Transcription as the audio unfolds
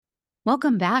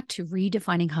Welcome back to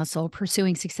Redefining Hustle,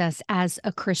 Pursuing Success as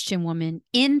a Christian Woman.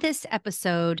 In this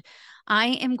episode,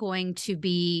 I am going to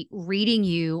be reading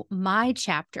you my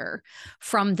chapter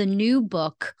from the new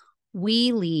book,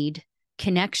 We Lead: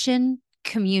 Connection,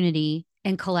 Community,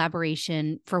 and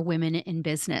Collaboration for Women in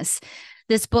Business.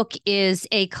 This book is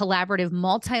a collaborative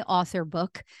multi-author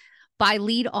book by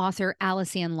lead author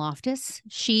Alice Ann Loftus.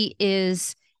 She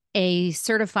is a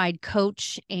certified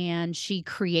coach, and she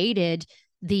created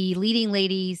the Leading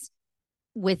Ladies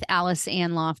with Alice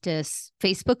Ann Loftus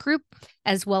Facebook group,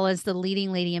 as well as the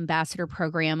Leading Lady Ambassador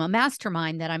Program, a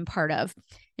mastermind that I'm part of.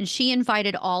 And she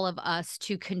invited all of us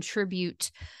to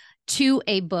contribute to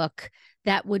a book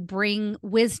that would bring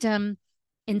wisdom,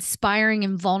 inspiring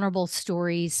and vulnerable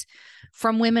stories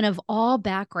from women of all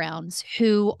backgrounds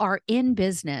who are in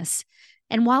business.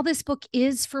 And while this book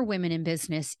is for women in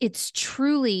business, it's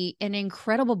truly an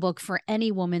incredible book for any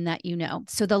woman that you know.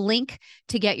 So the link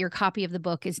to get your copy of the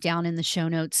book is down in the show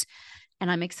notes.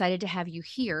 And I'm excited to have you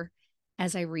here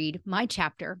as I read my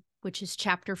chapter, which is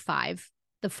chapter 5,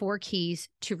 The 4 Keys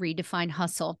to Redefine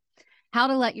Hustle: How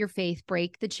to Let Your Faith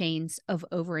Break the Chains of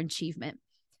Overachievement.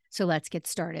 So let's get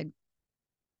started.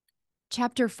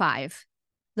 Chapter 5,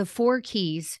 The 4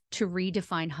 Keys to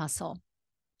Redefine Hustle: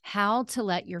 How to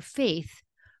Let Your Faith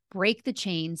Break the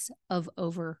Chains of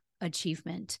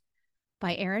Overachievement,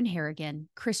 by Erin Harrigan,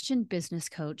 Christian business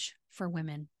coach for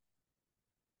women.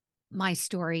 My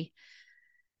story.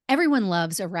 Everyone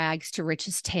loves a rags to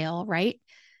riches tale, right?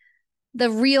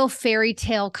 The real fairy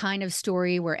tale kind of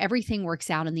story where everything works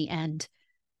out in the end.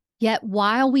 Yet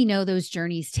while we know those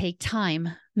journeys take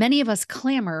time, many of us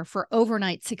clamor for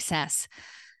overnight success,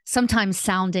 sometimes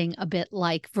sounding a bit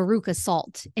like Veruca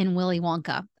Salt in Willy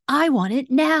Wonka. I want it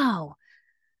now.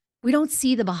 We don't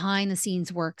see the behind the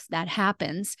scenes work that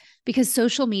happens because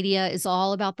social media is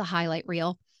all about the highlight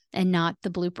reel and not the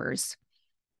bloopers.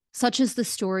 Such is the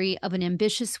story of an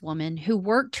ambitious woman who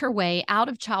worked her way out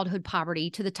of childhood poverty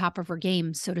to the top of her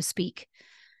game, so to speak.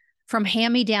 From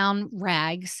hand-me-down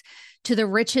rags to the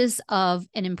riches of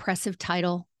an impressive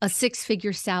title, a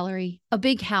 6-figure salary, a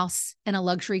big house, and a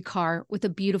luxury car with a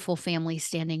beautiful family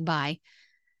standing by.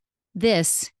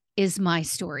 This is my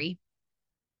story,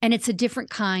 and it's a different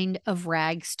kind of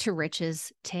rags to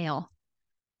riches tale.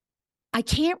 I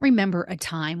can't remember a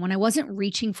time when I wasn't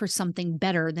reaching for something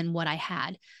better than what I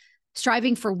had,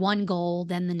 striving for one goal,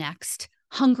 then the next,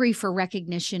 hungry for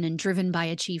recognition and driven by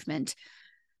achievement.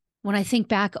 When I think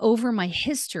back over my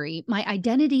history, my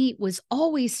identity was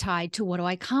always tied to what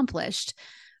I accomplished,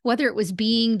 whether it was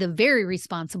being the very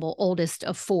responsible oldest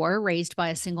of 4 raised by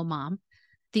a single mom,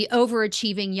 the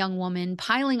overachieving young woman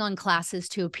piling on classes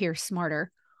to appear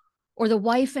smarter, or the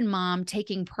wife and mom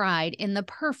taking pride in the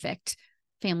perfect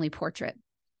family portrait.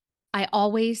 I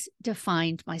always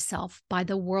defined myself by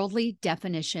the worldly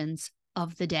definitions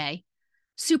of the day: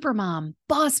 supermom,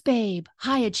 boss babe,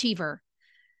 high achiever.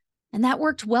 And that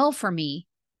worked well for me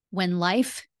when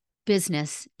life,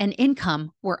 business, and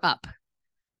income were up.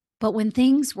 But when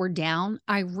things were down,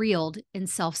 I reeled in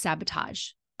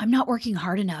self-sabotage. I'm not working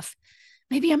hard enough.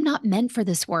 Maybe I'm not meant for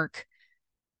this work.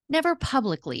 Never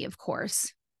publicly, of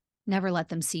course. Never let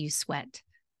them see you sweat.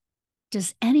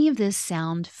 Does any of this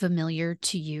sound familiar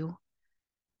to you?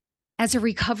 As a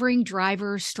recovering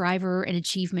driver, striver, and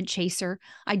achievement chaser,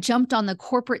 I jumped on the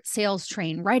corporate sales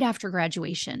train right after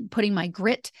graduation, putting my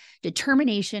grit,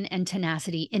 determination, and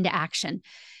tenacity into action,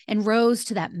 and rose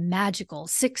to that magical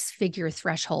 6-figure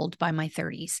threshold by my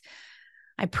 30s.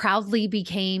 I proudly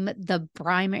became the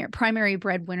primary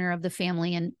breadwinner of the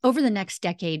family, and over the next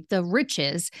decade, the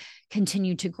riches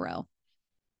continued to grow.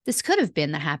 This could have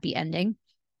been the happy ending,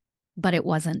 but it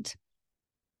wasn't.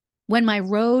 When my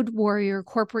road warrior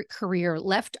corporate career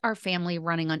left our family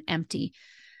running on empty,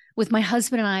 with my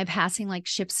husband and I passing like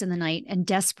ships in the night and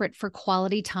desperate for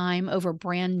quality time over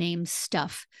brand name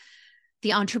stuff,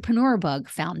 the entrepreneur bug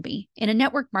found me in a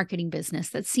network marketing business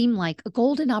that seemed like a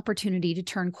golden opportunity to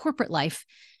turn corporate life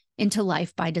into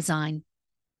life by design.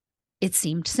 It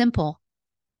seemed simple.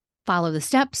 Follow the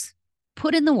steps,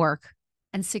 put in the work,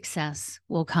 and success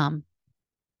will come.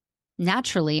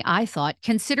 Naturally, I thought,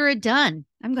 consider it done.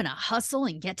 I'm going to hustle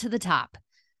and get to the top.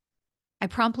 I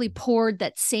promptly poured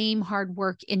that same hard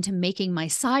work into making my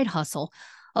side hustle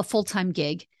a full-time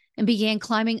gig and began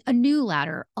climbing a new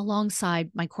ladder alongside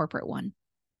my corporate one.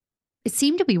 It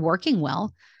seemed to be working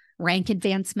well: rank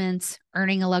advancements,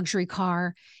 earning a luxury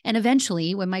car, and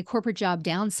eventually, when my corporate job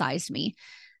downsized me,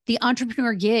 the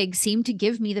entrepreneur gig seemed to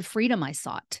give me the freedom I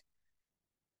sought.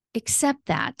 Except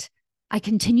that I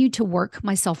continued to work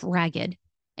myself ragged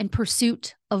in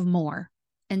pursuit of more,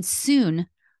 and soon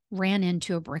ran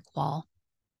into a brick wall.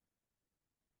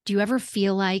 Do you ever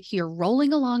feel like you're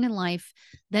rolling along in life,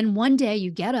 then one day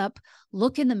you get up,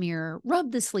 look in the mirror,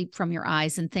 rub the sleep from your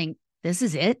eyes, and think, this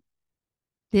is it?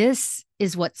 This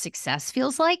is what success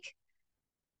feels like?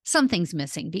 Something's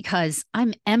missing because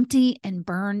I'm empty and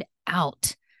burned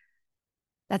out.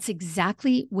 That's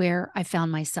exactly where I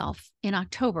found myself in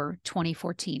October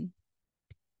 2014.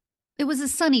 It was a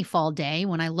sunny fall day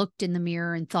when I looked in the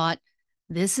mirror and thought,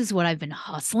 this is what I've been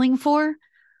hustling for?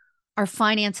 Our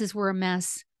finances were a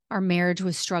mess, our marriage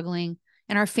was struggling,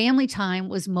 and our family time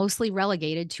was mostly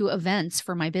relegated to events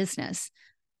for my business.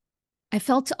 I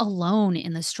felt alone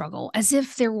in the struggle, as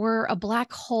if there were a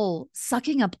black hole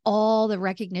sucking up all the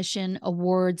recognition,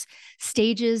 awards,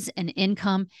 stages, and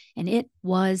income, and it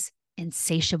was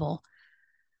insatiable.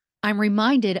 I'm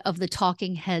reminded of the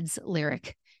Talking Heads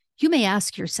lyric. You may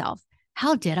ask yourself,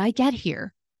 how did I get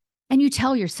here? And you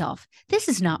tell yourself, this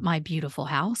is not my beautiful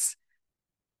house.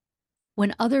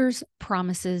 When others'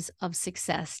 promises of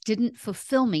success didn't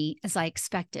fulfill me as I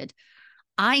expected,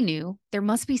 I knew there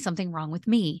must be something wrong with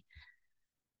me.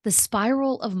 The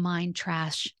spiral of mind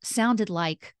trash sounded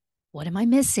like, what am I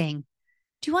missing?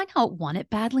 Do I not want it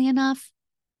badly enough?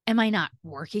 Am I not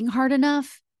working hard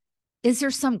enough? Is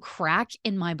there some crack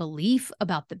in my belief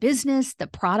about the business, the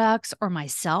products, or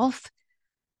myself?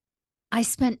 I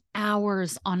spent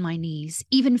hours on my knees,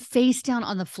 even face down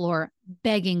on the floor,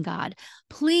 begging God,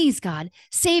 please, God,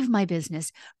 save my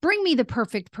business. Bring me the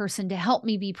perfect person to help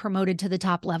me be promoted to the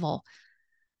top level.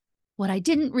 What I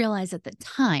didn't realize at the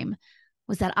time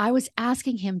was that I was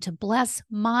asking him to bless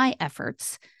my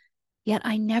efforts, yet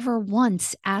I never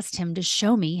once asked him to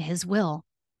show me his will.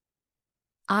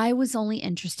 I was only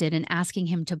interested in asking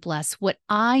him to bless what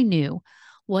I knew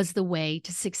was the way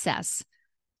to success: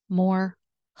 more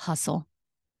hustle.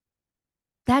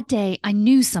 That day, I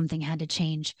knew something had to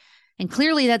change, and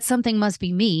clearly that something must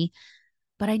be me,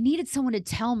 but I needed someone to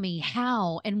tell me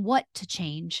how and what to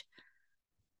change.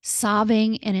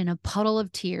 Sobbing and in a puddle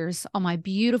of tears on my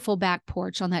beautiful back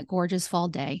porch on that gorgeous fall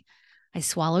day, I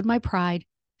swallowed my pride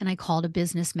and I called a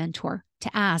business mentor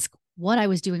to ask what I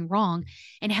was doing wrong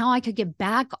and how I could get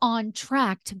back on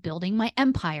track to building my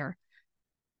empire.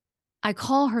 I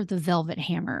call her the Velvet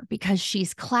Hammer because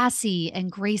she's classy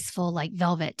and graceful like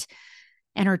velvet,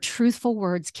 and her truthful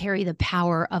words carry the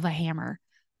power of a hammer.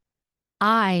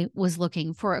 I was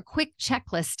looking for a quick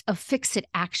checklist of fix-it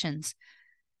actions.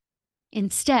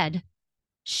 Instead,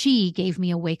 she gave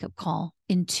me a wake-up call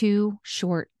in 2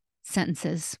 short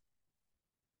sentences.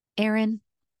 Erin,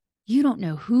 you don't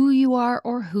know who you are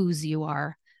or whose you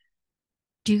are.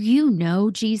 Do you know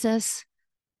Jesus?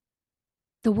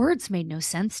 The words made no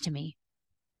sense to me.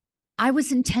 I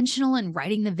was intentional in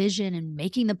writing the vision and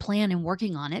making the plan and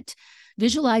working on it,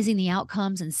 visualizing the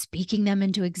outcomes and speaking them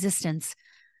into existence.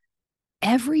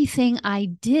 Everything I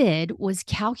did was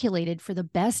calculated for the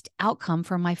best outcome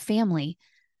for my family.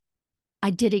 I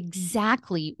did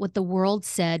exactly what the world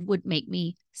said would make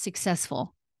me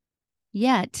successful.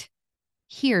 Yet,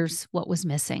 here's what was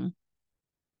missing: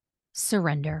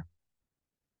 surrender.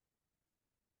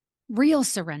 Real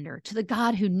surrender to the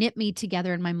God who knit me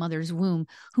together in my mother's womb,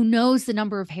 who knows the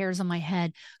number of hairs on my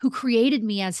head, who created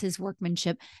me as his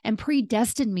workmanship and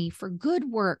predestined me for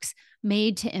good works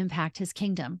made to impact his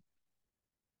kingdom.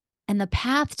 And the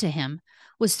path to him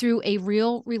was through a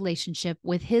real relationship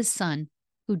with his son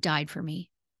who died for me,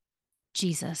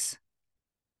 Jesus.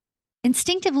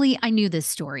 Instinctively, I knew this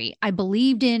story. I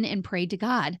believed in and prayed to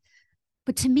God.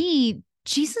 But to me,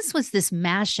 Jesus was this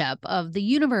mashup of the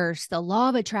universe, the law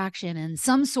of attraction, and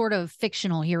some sort of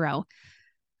fictional hero.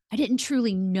 I didn't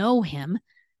truly know him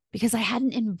because I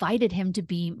hadn't invited him to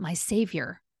be my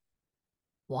savior.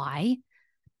 Why?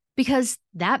 Because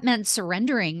that meant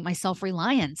surrendering my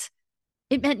self-reliance.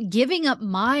 It meant giving up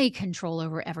my control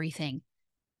over everything.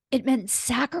 It meant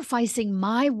sacrificing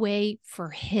my way for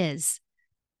his.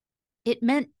 It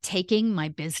meant taking my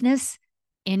business,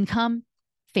 income,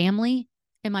 family,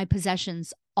 and my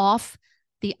possessions off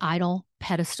the idol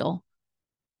pedestal.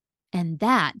 And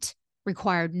that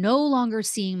required no longer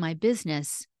seeing my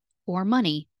business or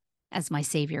money as my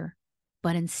savior,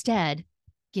 but instead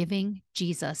giving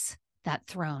Jesus that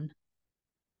throne.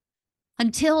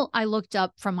 Until I looked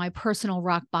up from my personal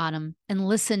rock bottom and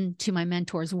listened to my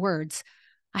mentor's words,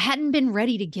 I hadn't been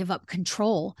ready to give up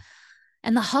control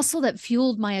and the hustle that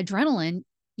fueled my adrenaline,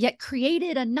 yet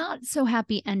created a not so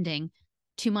happy ending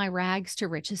to my rags to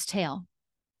riches tale.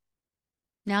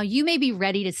 Now, you may be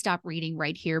ready to stop reading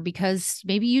right here because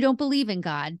maybe you don't believe in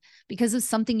God because of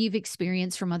something you've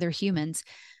experienced from other humans.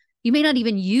 You may not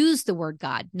even use the word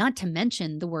God, not to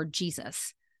mention the word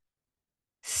Jesus.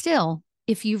 Still,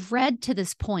 if you've read to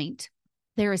this point,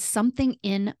 There is something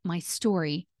in my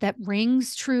story that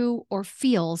rings true or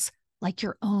feels like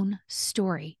your own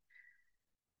story.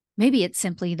 Maybe it's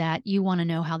simply that you want to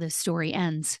know how this story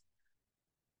ends.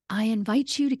 I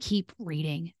invite you to keep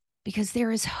reading because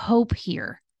there is hope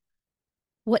here.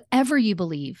 Whatever you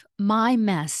believe, my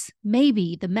mess may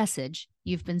be the message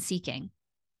you've been seeking.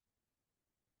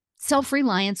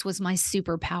 Self-reliance was my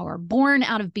superpower, born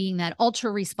out of being that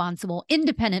ultra-responsible,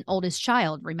 independent oldest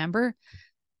child, remember?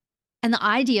 And the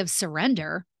idea of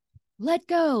surrender, let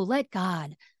go, let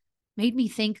God, made me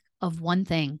think of one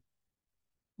thing: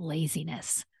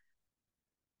 laziness.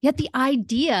 Yet the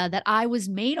idea that I was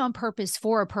made on purpose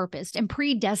for a purpose and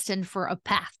predestined for a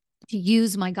path to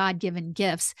use my God-given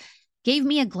gifts gave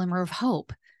me a glimmer of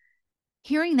hope.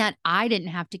 Hearing that I didn't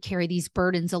have to carry these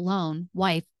burdens alone,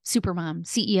 wife, supermom,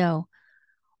 CEO,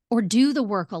 or do the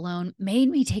work alone, made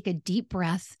me take a deep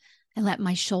breath and let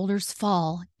my shoulders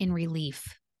fall in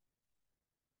relief.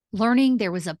 Learning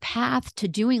there was a path to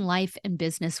doing life and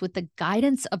business with the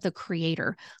guidance of the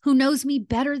Creator, who knows me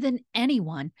better than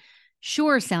anyone,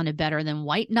 sure sounded better than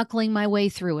white-knuckling my way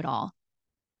through it all.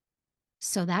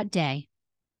 So that day,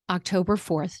 October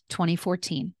 4th,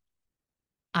 2014,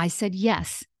 I said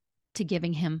yes to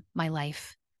giving him my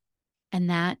life. And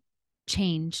that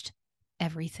changed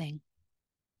everything.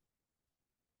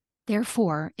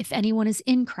 Therefore, if anyone is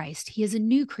in Christ, he is a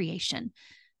new creation.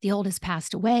 The old has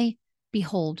passed away.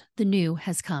 Behold, the new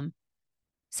has come.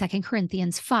 2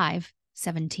 Corinthians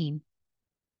 5:17.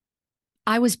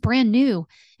 I was brand new,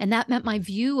 and that meant my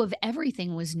view of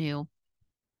everything was new.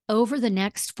 Over the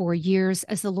next 4 years,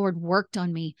 as the Lord worked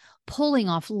on me, pulling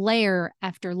off layer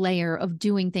after layer of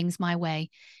doing things my way,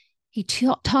 he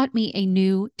taught me a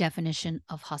new definition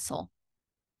of hustle.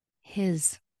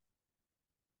 His.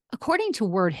 According to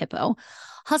Word Hippo,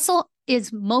 hustle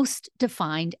is most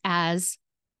defined as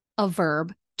a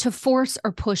verb to force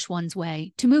or push one's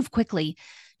way, to move quickly,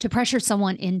 to pressure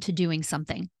someone into doing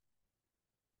something.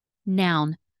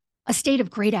 Noun, a state of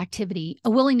great activity, a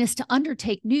willingness to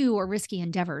undertake new or risky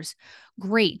endeavors,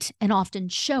 great and often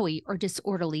showy or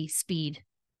disorderly speed.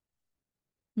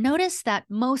 Notice that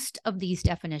most of these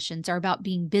definitions are about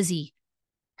being busy,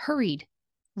 hurried,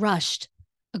 rushed,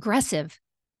 aggressive,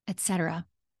 etc.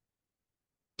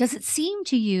 Does it seem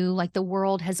to you like the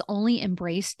world has only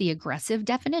embraced the aggressive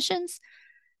definitions?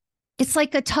 It's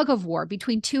like a tug of war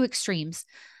between two extremes: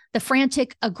 the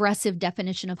frantic, aggressive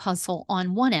definition of hustle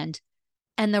on one end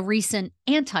and the recent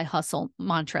anti-hustle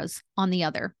mantras on the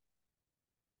other.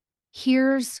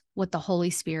 Here's what the Holy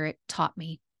Spirit taught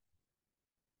me.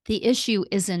 The issue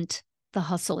isn't the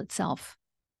hustle itself.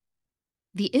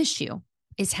 The issue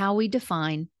is how we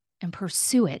define and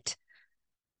pursue it.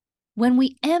 When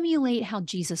we emulate how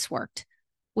Jesus worked,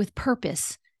 with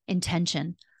purpose,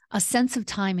 intention, a sense of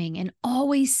timing, and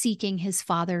always seeking his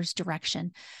Father's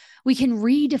direction, we can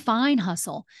redefine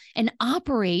hustle and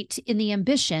operate in the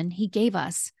ambition he gave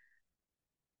us.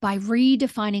 By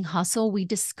redefining hustle, we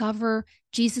discover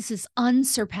Jesus's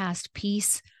unsurpassed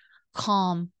peace,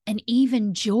 calm, and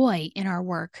even joy in our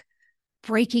work,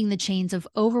 breaking the chains of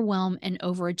overwhelm and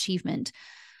overachievement,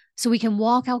 so we can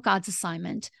walk out God's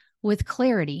assignment with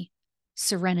clarity,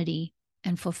 serenity,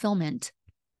 and fulfillment.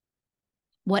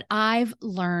 What I've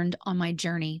learned on my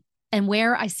journey, and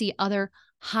where I see other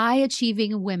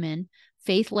high-achieving women,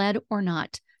 faith-led or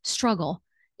not, struggle,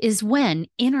 is when,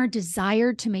 in our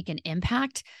desire to make an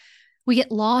impact, we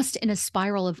get lost in a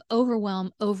spiral of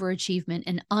overwhelm, overachievement,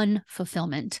 and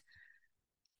unfulfillment.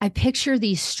 I picture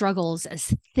these struggles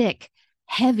as thick,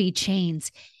 heavy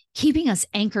chains, keeping us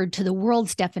anchored to the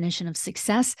world's definition of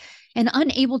success and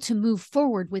unable to move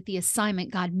forward with the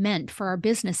assignment God meant for our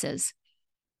businesses.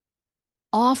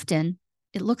 Often,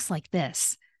 it looks like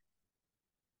this.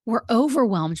 We're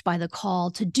overwhelmed by the call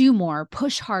to do more,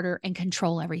 push harder, and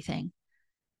control everything.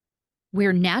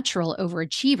 We're natural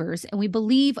overachievers, and we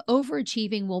believe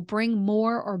overachieving will bring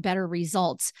more or better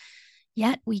results,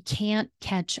 yet we can't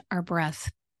catch our breath.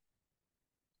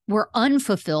 We're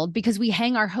unfulfilled because we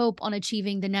hang our hope on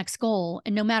achieving the next goal,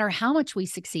 and no matter how much we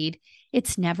succeed,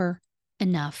 it's never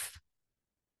enough.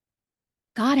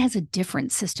 God has a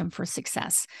different system for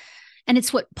success, and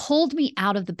it's what pulled me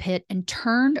out of the pit and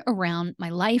turned around my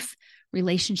life,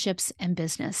 relationships, and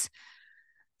business.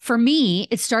 For me,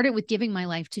 it started with giving my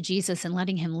life to Jesus and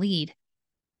letting him lead.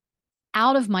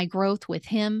 Out of my growth with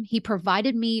him, he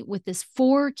provided me with this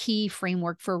 4-key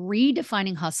framework for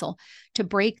redefining hustle to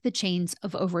break the chains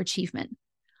of overachievement.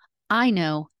 I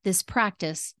know this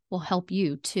practice will help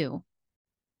you too.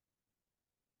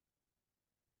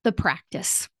 The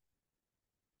practice.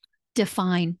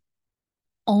 Define.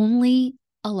 Only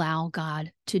allow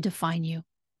God to define you,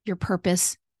 your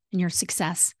purpose, in your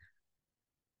success.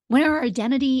 When our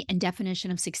identity and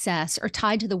definition of success are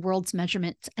tied to the world's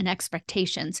measurements and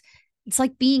expectations, it's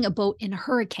like being a boat in a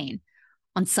hurricane.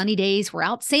 On sunny days, we're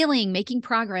out sailing, making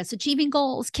progress, achieving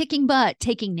goals, kicking butt,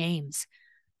 taking names.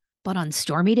 But on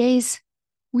stormy days,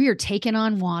 we are taking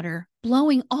on water,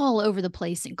 blowing all over the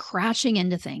place and crashing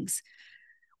into things.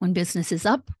 When business is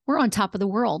up, we're on top of the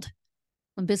world.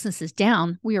 When business is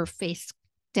down, we are face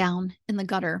down in the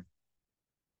gutter.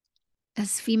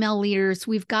 As female leaders,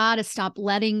 we've got to stop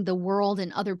letting the world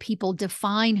and other people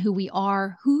define who we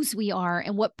are, whose we are,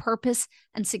 and what purpose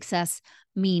and success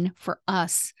mean for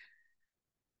us.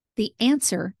 The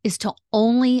answer is to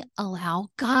only allow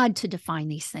God to define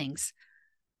these things.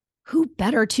 Who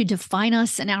better to define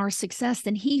us and our success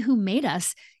than He who made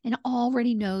us and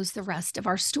already knows the rest of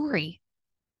our story?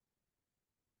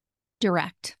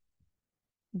 Direct.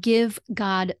 Give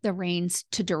God the reins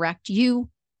to direct you,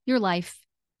 your life,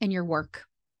 and your work.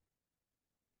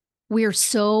 We are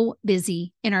so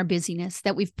busy in our busyness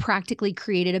that we've practically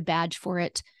created a badge for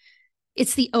it.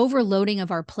 It's the overloading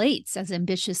of our plates as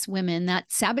ambitious women that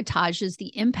sabotages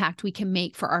the impact we can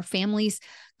make for our families,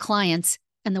 clients,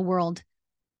 and the world.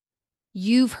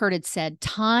 You've heard it said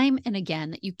time and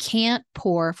again that you can't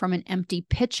pour from an empty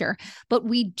pitcher, but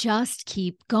we just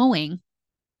keep going.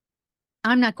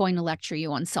 I'm not going to lecture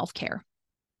you on self-care.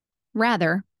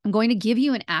 Rather, I'm going to give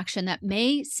you an action that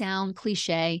may sound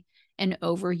cliche and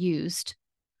overused.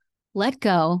 Let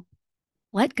go.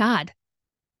 Let God.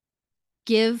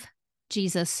 Give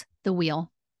Jesus the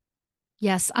wheel.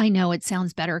 Yes, I know it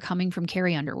sounds better coming from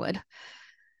Carrie Underwood.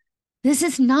 This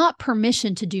is not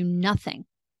permission to do nothing.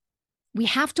 We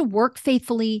have to work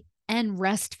faithfully and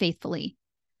rest faithfully.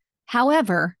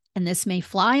 However, and this may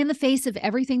fly in the face of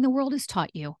everything the world has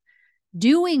taught you,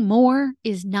 doing more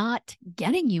is not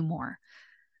getting you more.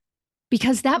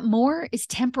 Because that more is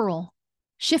temporal,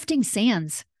 shifting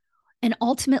sands, and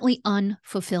ultimately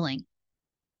unfulfilling.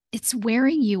 It's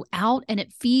wearing you out and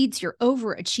it feeds your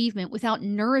overachievement without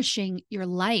nourishing your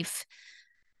life.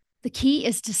 The key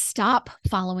is to stop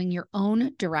following your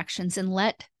own directions and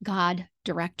let God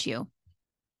direct you.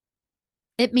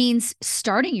 It means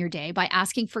starting your day by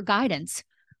asking for guidance.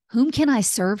 Whom can I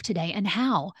serve today and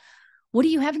how? What do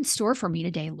you have in store for me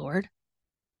today, Lord?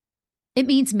 It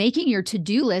means making your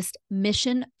to-do list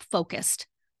mission-focused,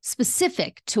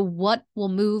 specific to what will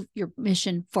move your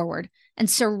mission forward, and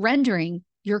surrendering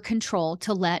your control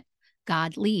to let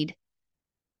God lead.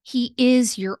 He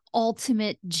is your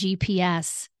ultimate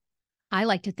GPS. I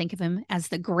like to think of Him as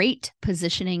the great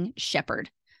positioning shepherd.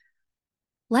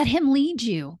 Let Him lead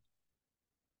you.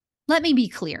 Let me be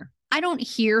clear. I don't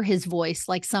hear His voice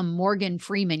like some Morgan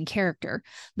Freeman character,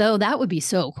 though that would be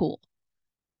so cool.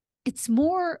 It's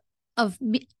more of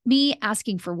me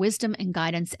asking for wisdom and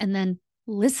guidance and then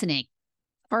listening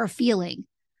for a feeling,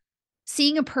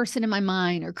 seeing a person in my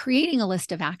mind, or creating a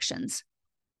list of actions.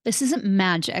 This isn't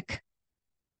magic.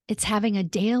 It's having a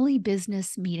daily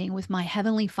business meeting with my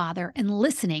Heavenly Father and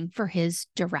listening for His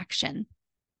direction.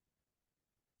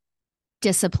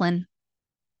 Discipline.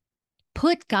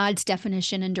 Put God's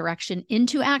definition and direction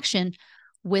into action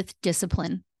with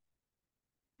discipline.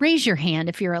 Raise your hand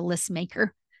if you're a list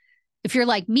maker. If you're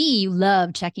like me, you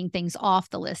love checking things off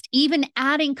the list, even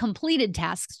adding completed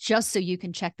tasks just so you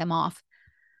can check them off.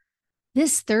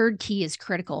 This third key is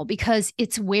critical because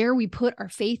it's where we put our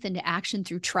faith into action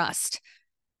through trust.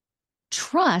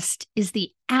 Trust is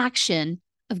the action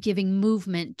of giving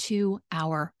movement to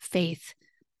our faith.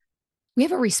 We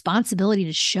have a responsibility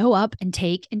to show up and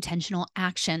take intentional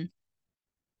action.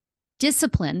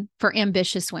 Discipline for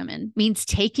ambitious women means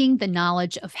taking the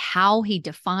knowledge of how He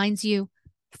defines you,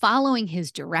 following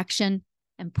His direction,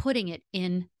 and putting it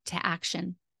into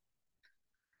action.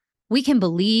 We can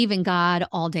believe in God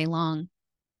all day long,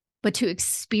 but to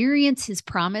experience His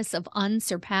promise of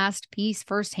unsurpassed peace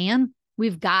firsthand,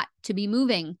 we've got to be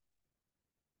moving.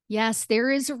 Yes, there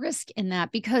is a risk in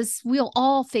that because we'll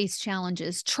all face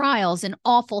challenges, trials, and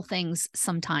awful things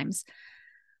sometimes.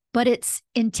 But it's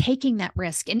in taking that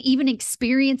risk and even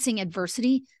experiencing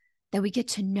adversity that we get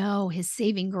to know His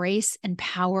saving grace and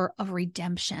power of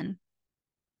redemption.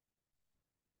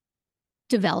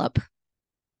 Develop.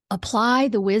 Apply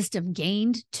the wisdom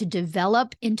gained to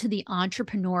develop into the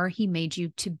entrepreneur He made you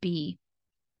to be.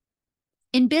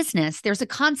 In business, there's a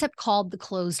concept called the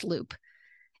closed loop.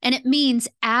 And it means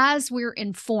as we're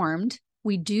informed,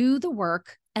 we do the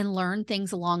work and learn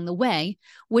things along the way,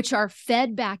 which are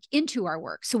fed back into our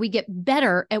work. So we get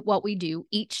better at what we do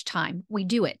each time we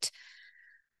do it.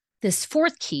 This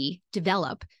fourth key,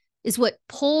 develop, is what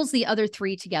pulls the other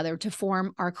three together to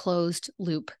form our closed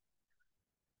loop.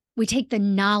 We take the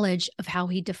knowledge of how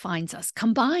he defines us,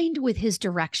 combined with his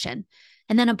direction,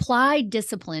 and then apply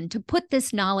discipline to put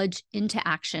this knowledge into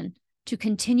action to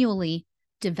continually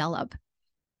develop.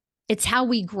 It's how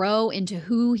we grow into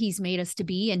who he's made us to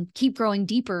be and keep growing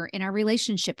deeper in our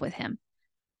relationship with him.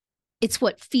 It's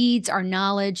what feeds our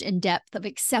knowledge and depth of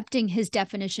accepting his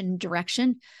definition and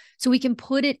direction so we can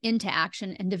put it into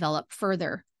action and develop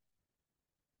further.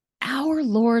 Our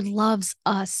Lord loves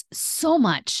us so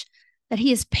much that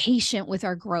he is patient with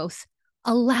our growth,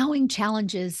 allowing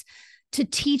challenges to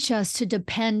teach us to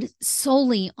depend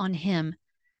solely on him,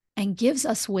 and gives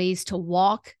us ways to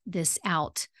walk this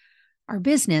out, our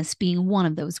business being one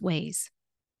of those ways.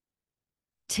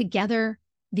 Together,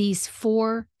 these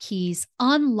 4 keys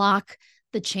unlock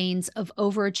the chains of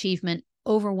overachievement,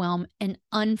 overwhelm, and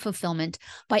unfulfillment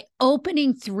by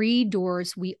opening 3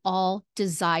 doors we all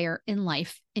desire in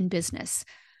life, in business: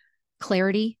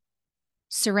 clarity,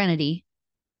 serenity,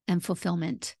 and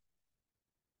fulfillment.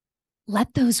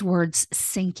 Let those words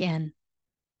sink in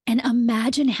and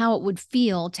imagine how it would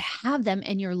feel to have them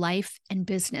in your life and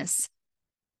business.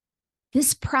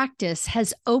 This practice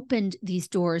has opened these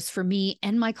doors for me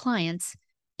and my clients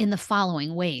in the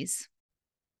following ways.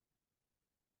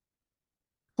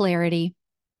 Clarity.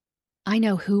 I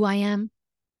know who I am,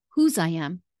 whose I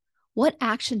am, what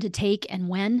action to take, and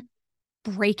when.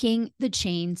 Breaking the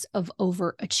chains of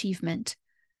overachievement.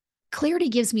 Clarity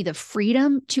gives me the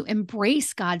freedom to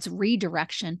embrace God's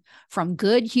redirection from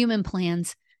good human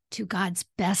plans to God's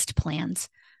best plans.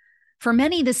 For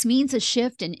many, this means a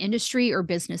shift in industry or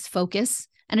business focus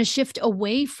and a shift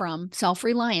away from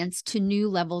self-reliance to new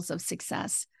levels of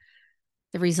success.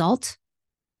 The result?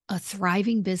 A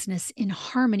thriving business in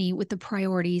harmony with the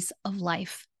priorities of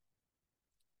life.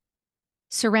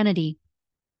 Serenity.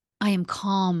 I am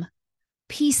calm,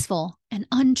 peaceful, and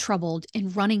untroubled in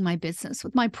running my business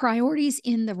with my priorities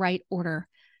in the right order: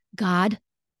 God,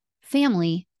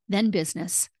 family, then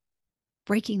business,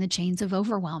 breaking the chains of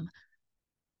overwhelm.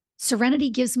 Serenity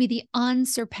gives me the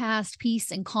unsurpassed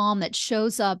peace and calm that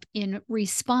shows up in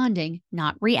responding,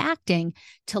 not reacting,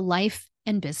 to life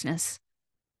and business.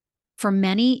 For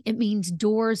many, it means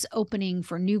doors opening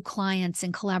for new clients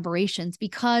and collaborations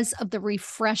because of the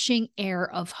refreshing air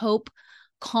of hope,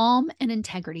 calm, and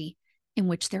integrity in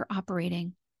which they're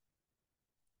operating.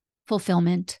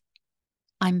 Fulfillment.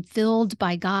 I'm filled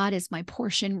by God as my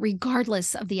portion,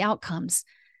 regardless of the outcomes.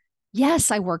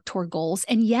 Yes, I work toward goals,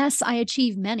 and yes, I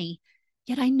achieve many,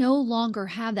 yet I no longer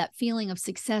have that feeling of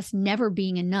success never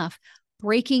being enough,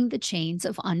 breaking the chains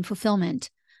of unfulfillment.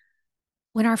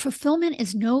 When our fulfillment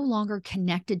is no longer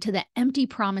connected to the empty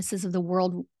promises of the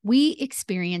world, we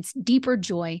experience deeper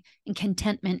joy and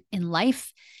contentment in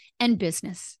life and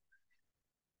business,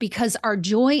 because our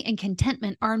joy and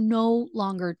contentment are no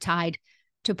longer tied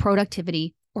to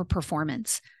productivity or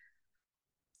performance.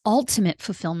 Ultimate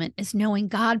fulfillment is knowing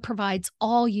God provides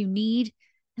all you need,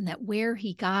 and that where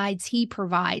he guides, he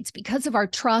provides because of our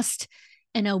trust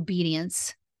and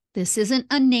obedience. This isn't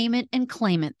a name it and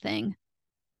claim it thing.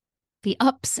 The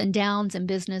ups and downs in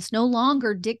business no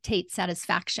longer dictate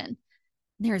satisfaction.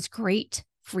 There's great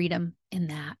freedom in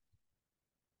that.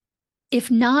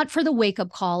 If not for the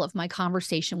wake-up call of my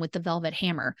conversation with the Velvet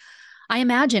Hammer, I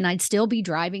imagine I'd still be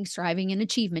driving, striving, and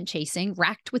achievement chasing,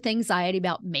 racked with anxiety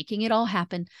about making it all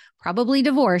happen, probably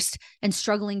divorced, and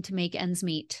struggling to make ends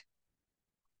meet.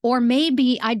 Or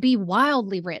maybe I'd be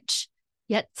wildly rich,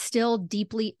 yet still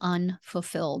deeply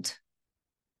unfulfilled.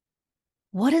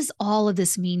 What does all of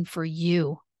this mean for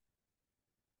you?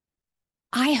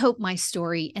 I hope my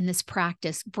story and this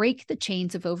practice break the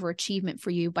chains of overachievement for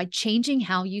you by changing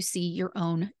how you see your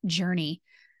own journey.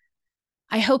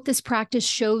 I hope this practice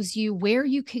shows you where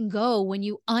you can go when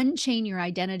you unchain your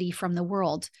identity from the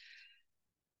world.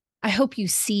 I hope you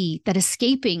see that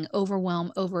escaping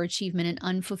overwhelm, overachievement, and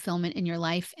unfulfillment in your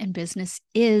life and business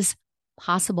is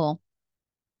possible.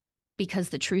 Because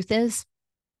the truth is,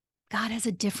 God has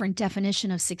a different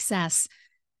definition of success,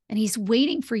 and he's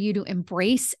waiting for you to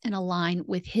embrace and align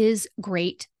with his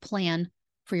great plan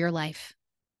for your life.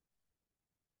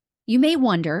 You may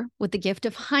wonder, with the gift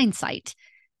of hindsight,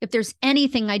 if there's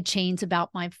anything I'd change about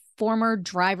my former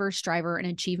driver, striver, and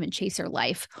achievement chaser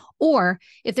life, or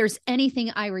if there's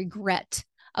anything I regret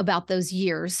about those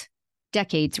years,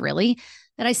 decades really,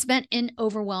 that I spent in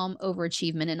overwhelm,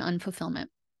 overachievement, and unfulfillment.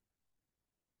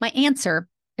 My answer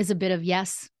is a bit of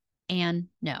yes and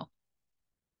no.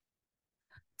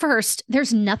 First,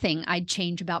 there's nothing I'd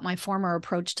change about my former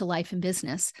approach to life and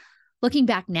business. Looking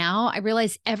back now, I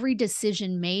realize every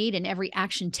decision made and every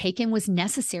action taken was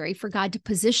necessary for God to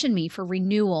position me for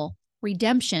renewal,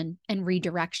 redemption, and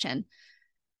redirection.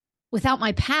 Without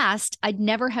my past, I'd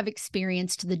never have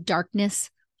experienced the darkness,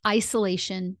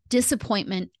 isolation,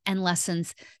 disappointment, and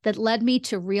lessons that led me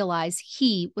to realize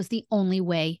He was the only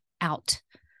way out.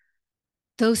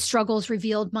 Those struggles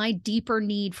revealed my deeper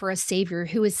need for a Savior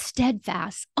who is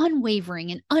steadfast,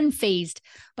 unwavering, and unfazed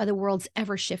by the world's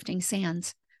ever-shifting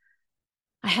sands.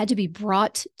 I had to be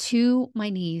brought to my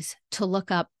knees to look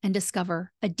up and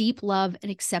discover a deep love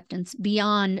and acceptance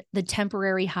beyond the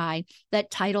temporary high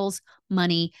that titles,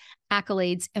 money,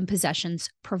 accolades, and possessions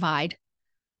provide.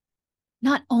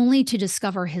 Not only to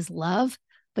discover His love,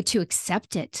 but to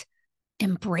accept it,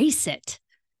 embrace it,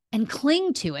 and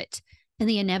cling to it in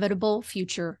the inevitable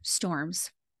future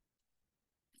storms.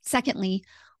 Secondly,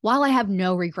 while I have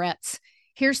no regrets,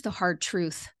 here's the hard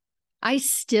truth. I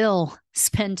still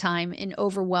spend time in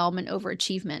overwhelm and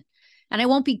overachievement, and I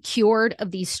won't be cured of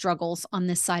these struggles on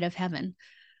this side of heaven.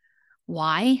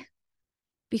 Why?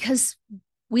 Because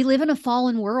we live in a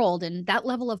fallen world, and that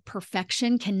level of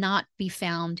perfection cannot be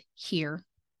found here.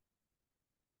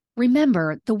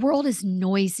 Remember, the world is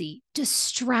noisy,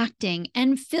 distracting,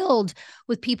 and filled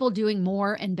with people doing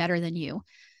more and better than you.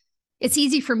 It's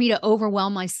easy for me to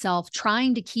overwhelm myself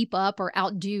trying to keep up or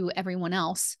outdo everyone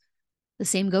else. The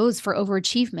same goes for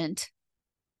overachievement.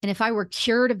 And if I were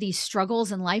cured of these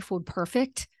struggles and life were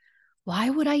perfect, why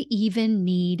would I even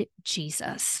need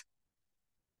Jesus?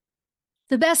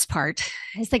 The best part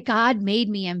is that God made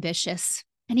me ambitious,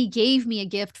 and He gave me a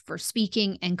gift for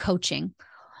speaking and coaching,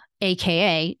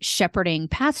 aka shepherding,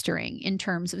 pastoring in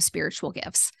terms of spiritual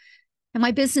gifts. And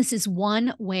my business is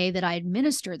one way that I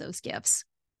administer those gifts.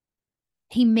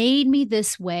 He made me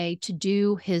this way to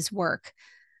do His work.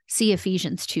 See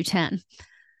Ephesians 2:10.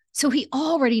 So He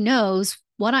already knows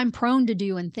what I'm prone to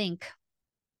do and think.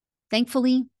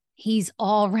 Thankfully, He's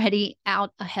already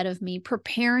out ahead of me,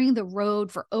 preparing the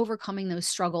road for overcoming those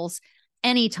struggles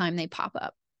anytime they pop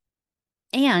up.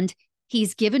 And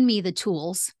He's given me the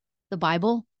tools, the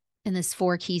Bible, and this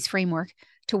 4 keys framework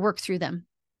to work through them.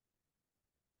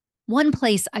 One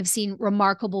place I've seen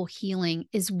remarkable healing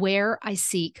is where I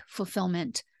seek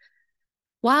fulfillment.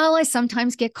 While I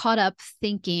sometimes get caught up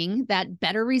thinking that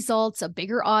better results, a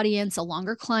bigger audience, a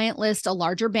longer client list, a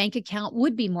larger bank account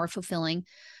would be more fulfilling,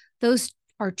 those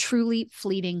are truly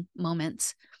fleeting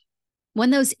moments.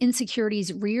 When those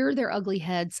insecurities rear their ugly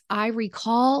heads, I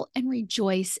recall and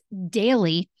rejoice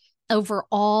daily over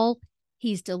all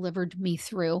He's delivered me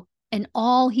through and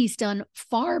all He's done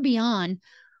far beyond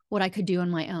what I could do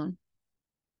on my own.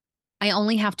 I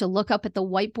only have to look up at the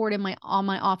whiteboard on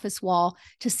my office wall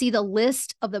to see the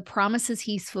list of the promises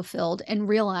He's fulfilled and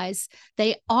realize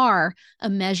they are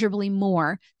immeasurably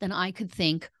more than I could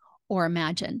think or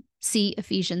imagine. See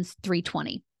Ephesians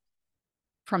 3:20.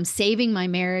 From saving my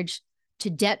marriage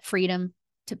to debt freedom,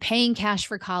 to paying cash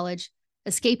for college,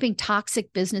 escaping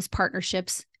toxic business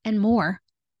partnerships, and more.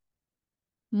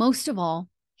 Most of all,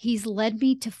 He's led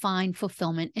me to find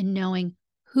fulfillment in knowing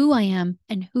who I am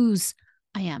and whose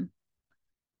I am.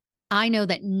 I know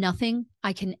that nothing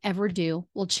I can ever do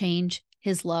will change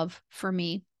His love for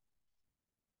me.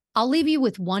 I'll leave you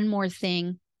with one more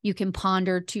thing you can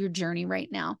ponder to your journey right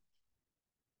now.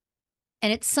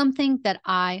 And it's something that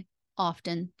I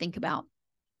often think about.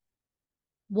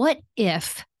 What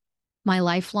if my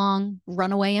lifelong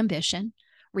runaway ambition,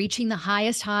 reaching the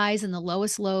highest highs and the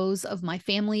lowest lows of my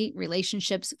family,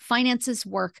 relationships, finances,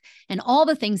 work, and all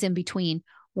the things in between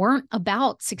weren't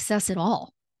about success at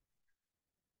all?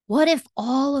 What if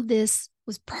all of this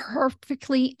was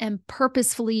perfectly and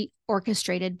purposefully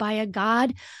orchestrated by a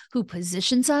God who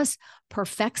positions us,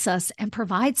 perfects us, and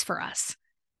provides for us?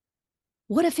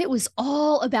 What if it was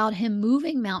all about Him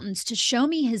moving mountains to show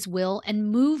me His will and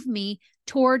move me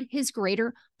toward His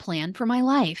greater plan for my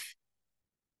life?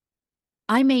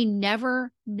 I may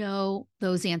never know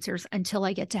those answers until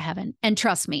I get to heaven. And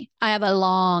trust me, I have a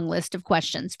long list of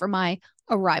questions for my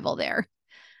arrival there.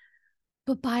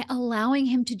 But by allowing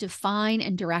Him to define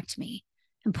and direct me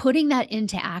and putting that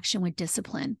into action with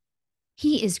discipline,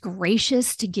 He is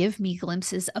gracious to give me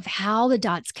glimpses of how the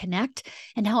dots connect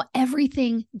and how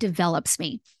everything develops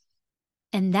me.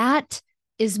 And that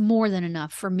is more than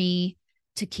enough for me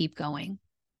to keep going.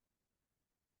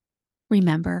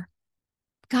 Remember,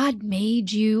 God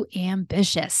made you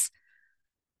ambitious,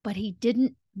 but He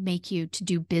didn't make you to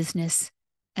do business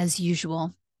as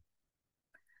usual.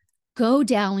 Go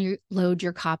download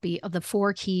your copy of the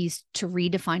 4 Keys to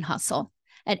Redefine Hustle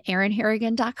at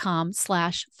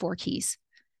erinharrigan.com/4keys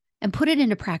and put it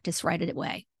into practice right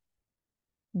away.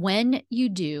 When you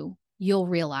do, you'll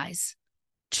realize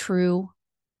true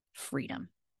freedom.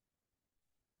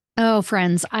 Oh,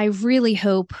 friends, I really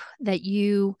hope that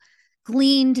you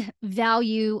gleaned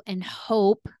value and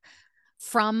hope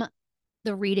from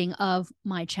the reading of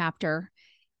my chapter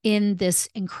in this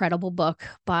incredible book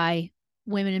by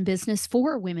Women in Business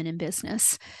for Women in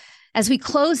Business. As we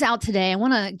close out today, I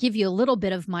want to give you a little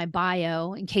bit of my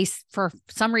bio in case for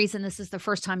some reason this is the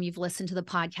first time you've listened to the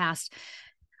podcast.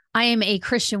 I am a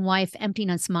Christian wife, empty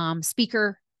nest mom,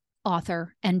 speaker,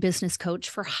 author, and business coach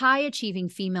for high-achieving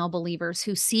female believers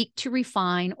who seek to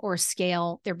refine or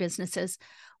scale their businesses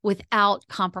without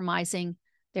compromising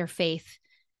their faith.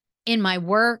 In my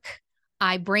work,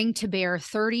 I bring to bear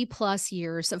 30 plus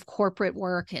years of corporate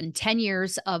work and 10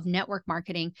 years of network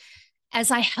marketing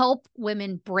as I help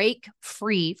women break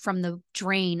free from the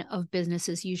drain of business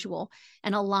as usual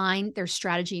and align their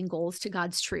strategy and goals to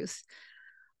God's truth.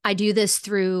 I do this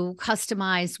through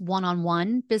customized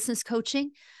one-on-one business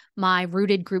coaching, my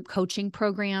Rooted group coaching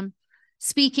program,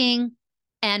 speaking,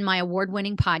 and my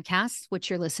award-winning podcast, which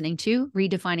you're listening to,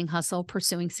 Redefining Hustle,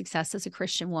 Pursuing Success as a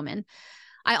Christian Woman.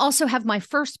 I also have my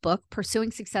first book,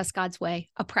 Pursuing Success God's Way,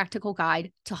 a practical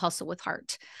guide to hustle with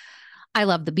heart. I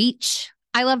love the beach.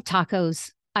 I love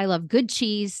tacos. I love good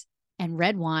cheese and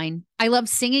red wine. I love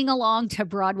singing along to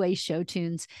Broadway show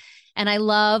tunes. And I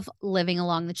love living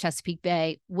along the Chesapeake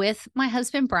Bay with my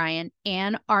husband, Brian,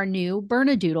 and our new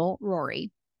Bernedoodle,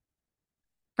 Rory.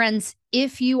 Friends,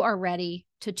 if you are ready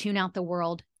to tune out the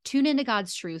world, tune into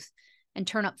God's truth, and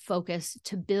turn up focus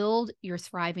to build your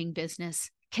thriving business,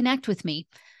 connect with me.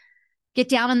 Get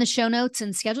down in the show notes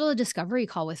and schedule a discovery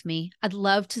call with me. I'd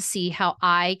love to see how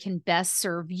I can best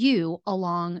serve you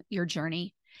along your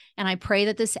journey. And I pray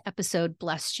that this episode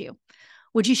blessed you.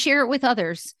 Would you share it with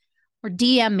others or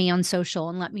DM me on social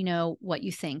and let me know what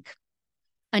you think?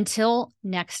 Until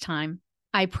next time,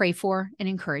 I pray for and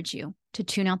encourage you to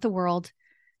tune out the world,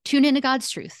 tune into God's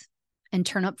truth, and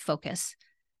turn up focus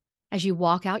as you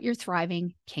walk out your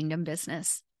thriving kingdom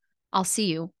business. I'll see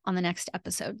you on the next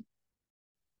episode.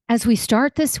 As we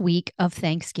start this week of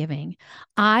Thanksgiving,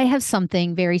 I have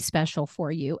something very special for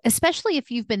you, especially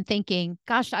if you've been thinking,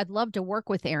 gosh, I'd love to work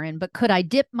with Erin, but could I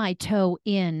dip my toe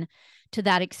in to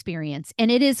that experience?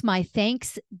 And it is my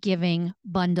Thanksgiving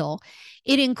bundle.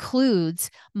 It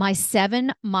includes my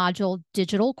 7-module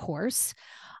digital course,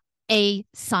 a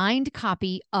signed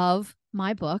copy of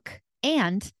my book,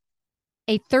 and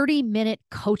a 30-minute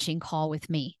coaching call with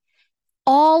me.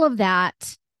 All of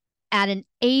that at an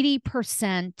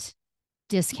 80%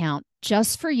 discount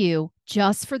just for you,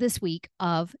 just for this week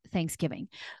of Thanksgiving.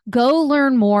 Go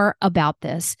learn more about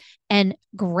this and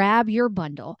grab your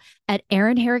bundle at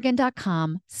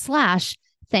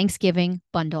erinharrigan.com/Thanksgiving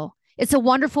bundle. It's a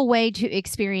wonderful way to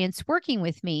experience working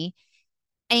with me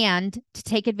and to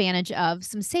take advantage of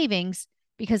some savings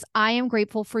because I am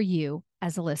grateful for you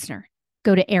as a listener.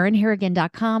 Go to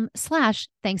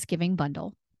erinharrigan.com/Thanksgiving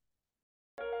bundle.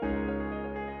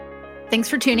 Thanks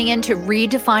for tuning in to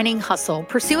Redefining Hustle,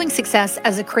 Pursuing Success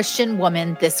as a Christian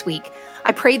Woman this week.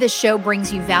 I pray this show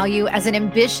brings you value as an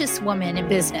ambitious woman in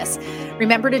business.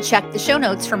 Remember to check the show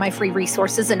notes for my free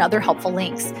resources and other helpful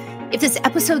links. If this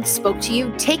episode spoke to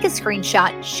you, take a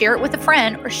screenshot, share it with a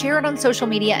friend, or share it on social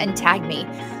media and tag me.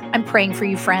 I'm praying for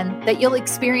you, friend, that you'll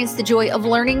experience the joy of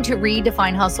learning to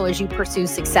redefine hustle as you pursue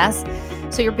success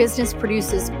so your business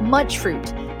produces much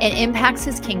fruit and impacts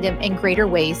His kingdom in greater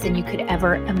ways than you could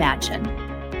ever imagine.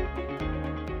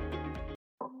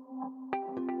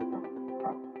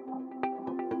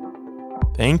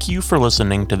 Thank you for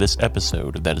listening to this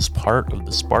episode that is part of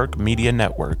the Spark Media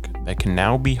Network that can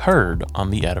now be heard on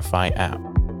the Edify app.